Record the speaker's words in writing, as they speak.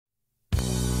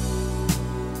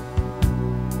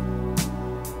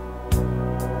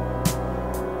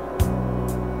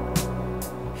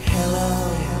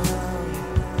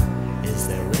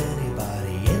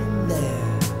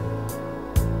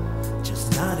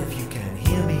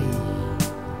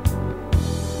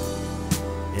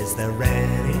Is there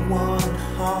anyone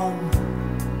home?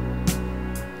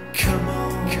 Come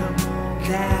on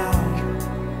now.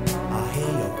 I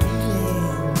hear you're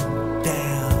feeling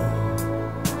down.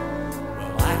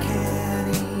 Well, I can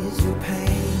ease your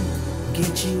pain,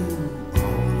 get you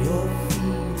on your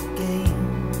feet again.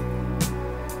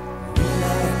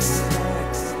 Relax.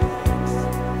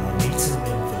 I need some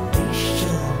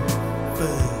information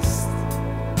first.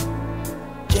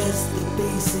 Just the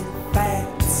basic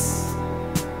facts.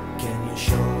 Can you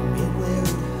show me where it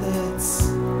hurts?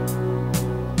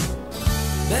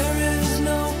 There is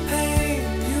no pain,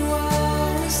 you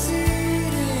are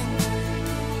receding.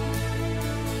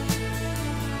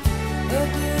 A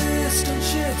distant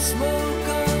ship, smoke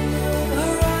on the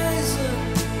horizon.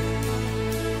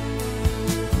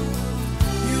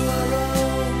 You are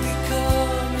only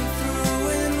coming through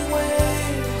in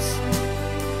waves.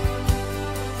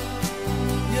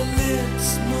 Your lips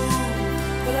move,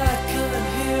 but I can't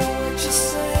hear what you're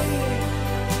saying.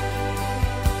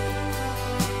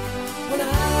 When I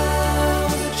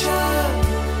was a child,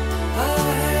 I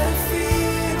had a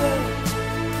fever.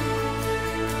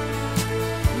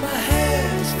 My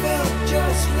hands felt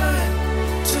just like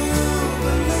two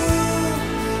balloons.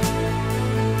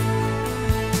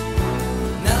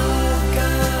 Now I've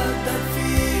got that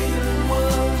feeling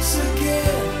once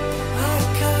again. I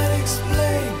can't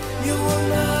explain, you will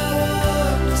not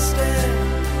understand.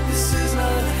 This is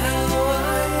not how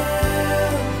I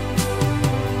am.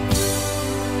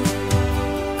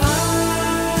 I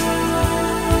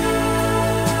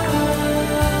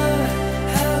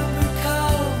have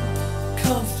become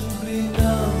comfortably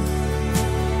numb.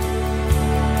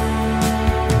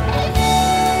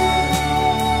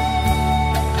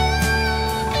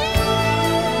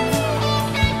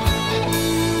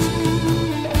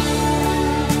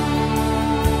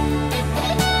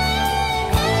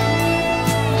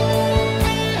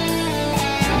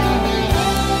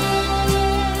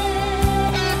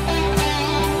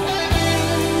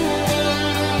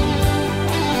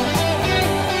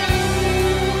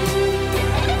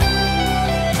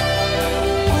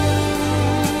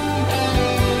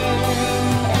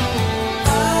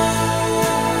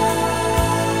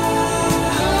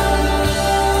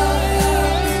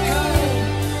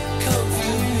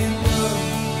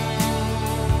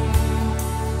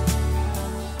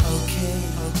 Okay.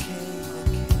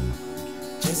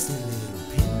 Just a little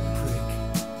pinprick.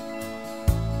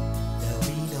 There'll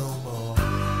be no more.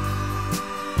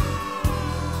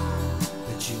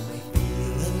 But you may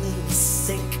feel a little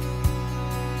sick.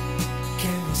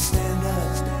 Can you stand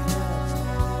up?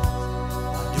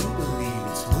 I do believe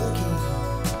it's working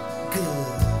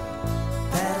good.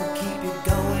 That'll keep you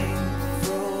going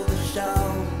through the show.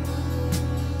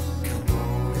 Come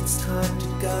on, it's time to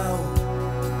go.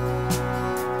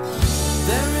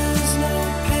 There is no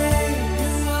pain,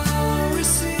 you are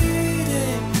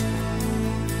receding.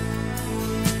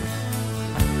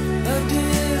 A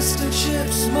distant ship,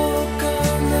 smoke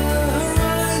on the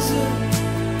horizon.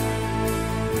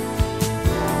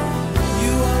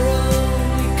 You are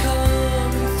only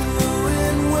coming through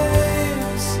in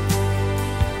waves.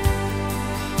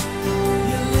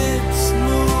 Your lips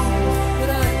move, but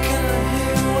I can't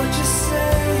hear what you're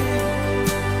saying.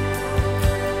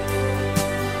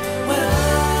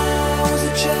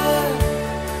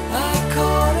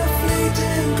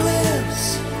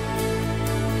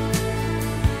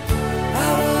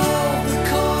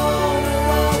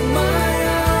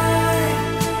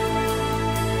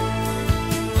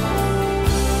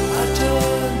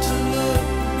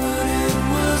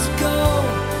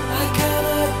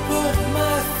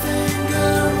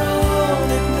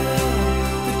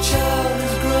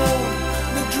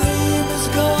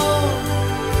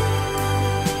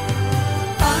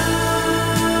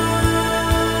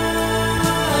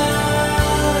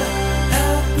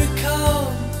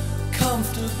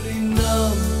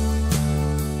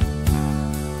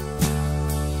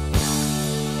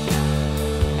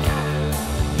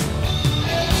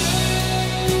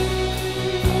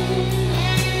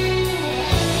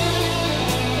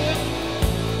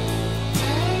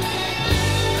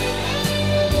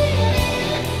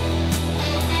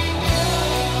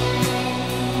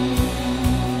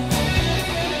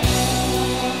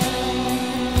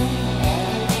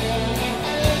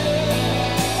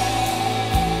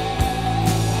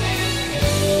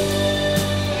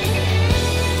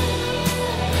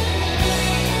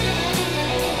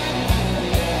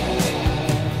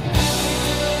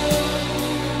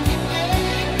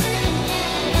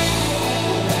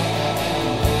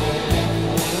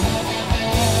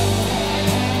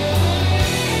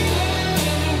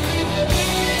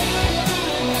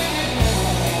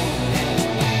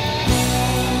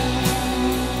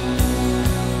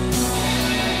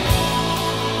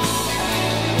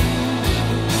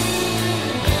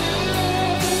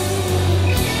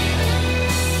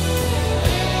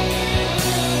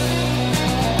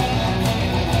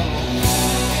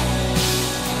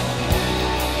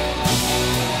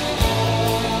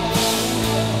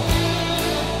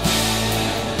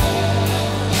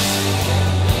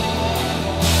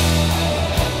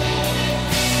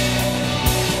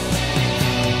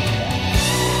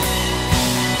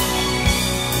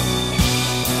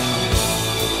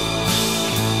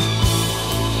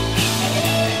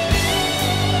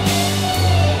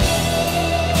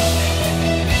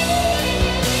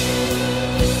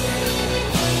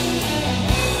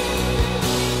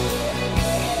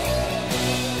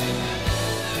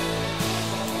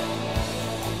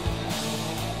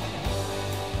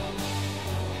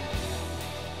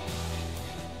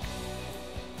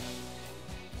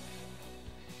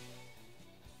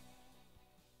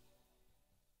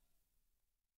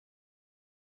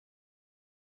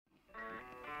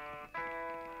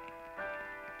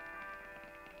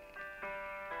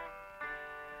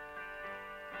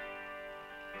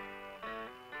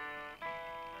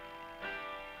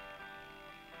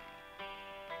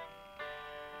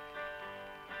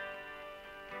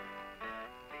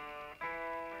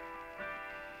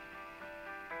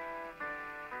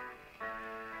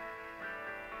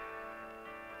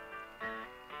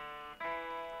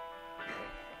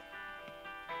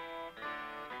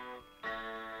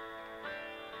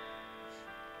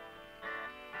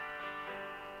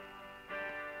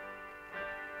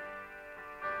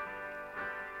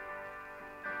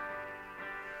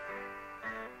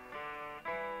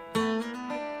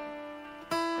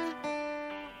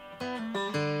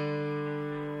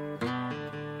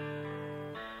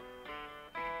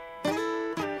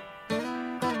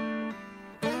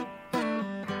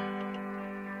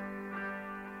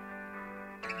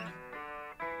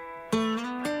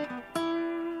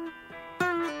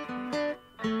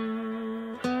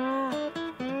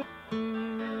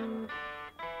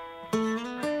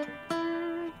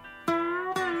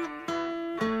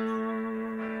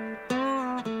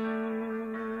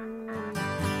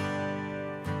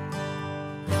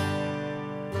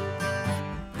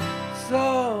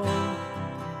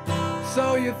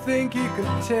 So you think you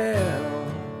can tell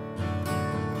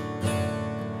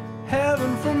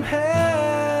heaven from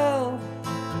hell,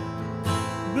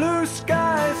 blue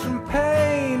skies from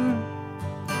pain?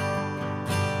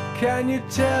 Can you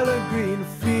tell a green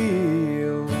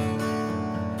field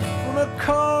from a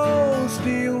cold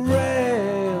steel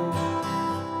rail,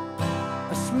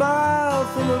 a smile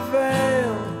from a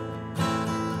veil?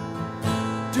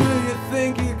 Do you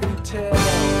think you can tell?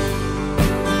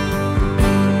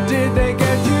 Did they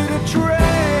get you to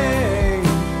train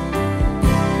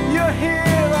your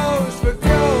heroes for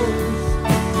ghosts,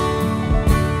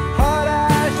 hot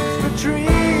ashes for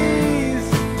trees,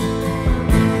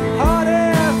 hot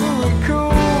air for a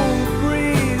cool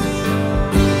breeze,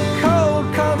 cold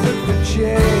comfort for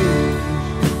change?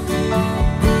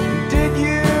 Did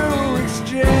you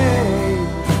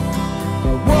exchange a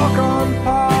walk-on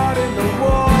part in the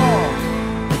war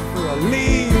for a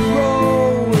lead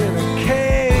role in a cage?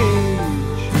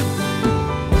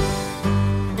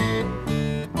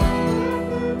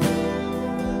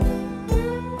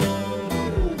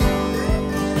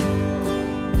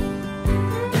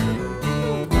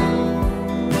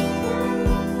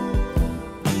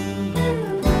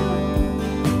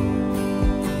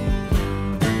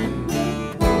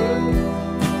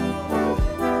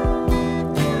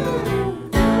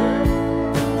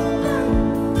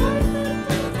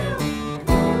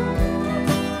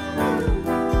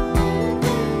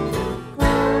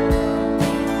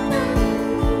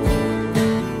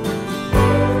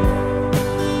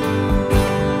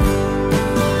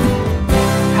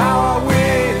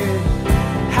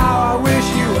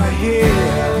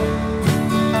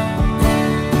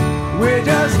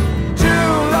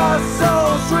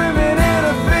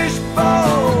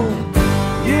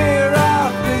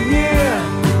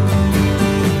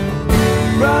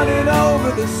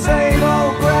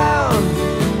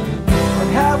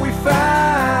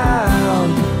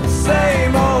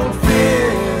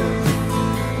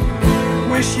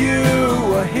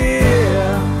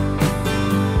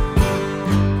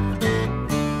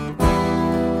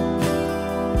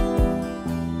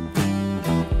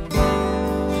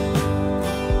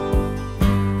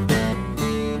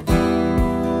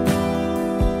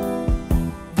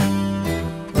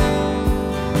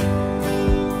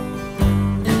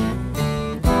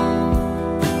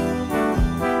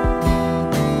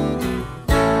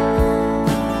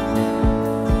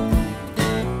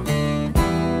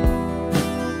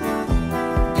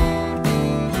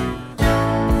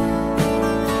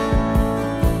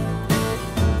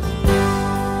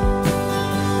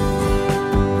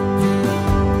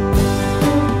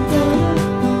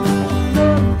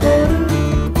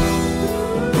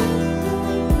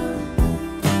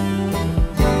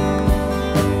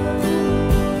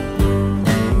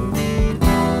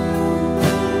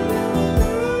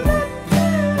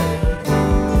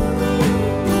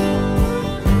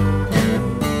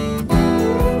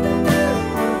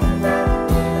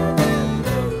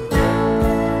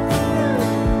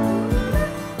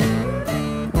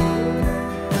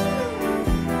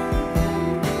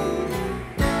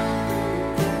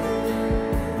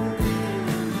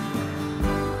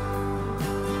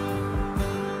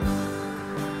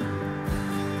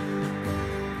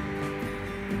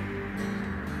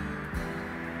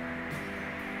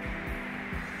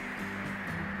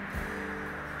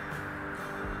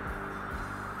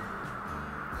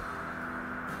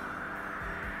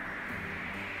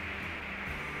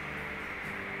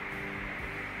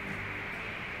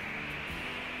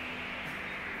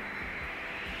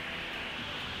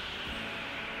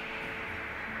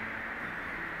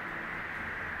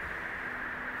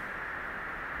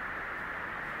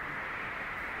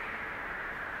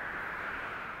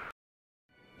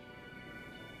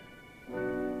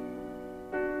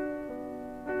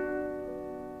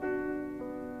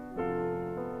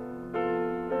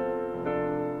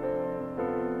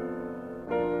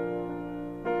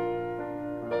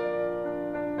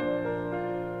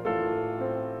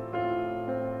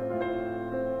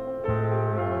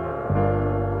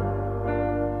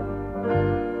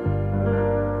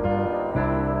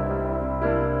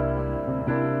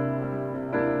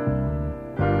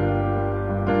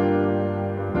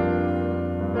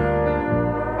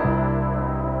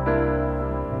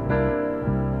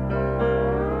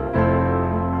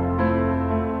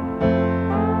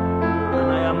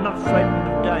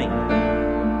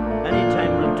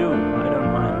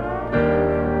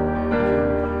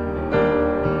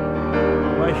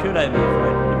 should I be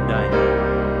frightened of dying?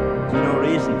 There's no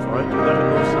reason for it. You've got to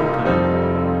go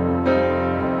sometime.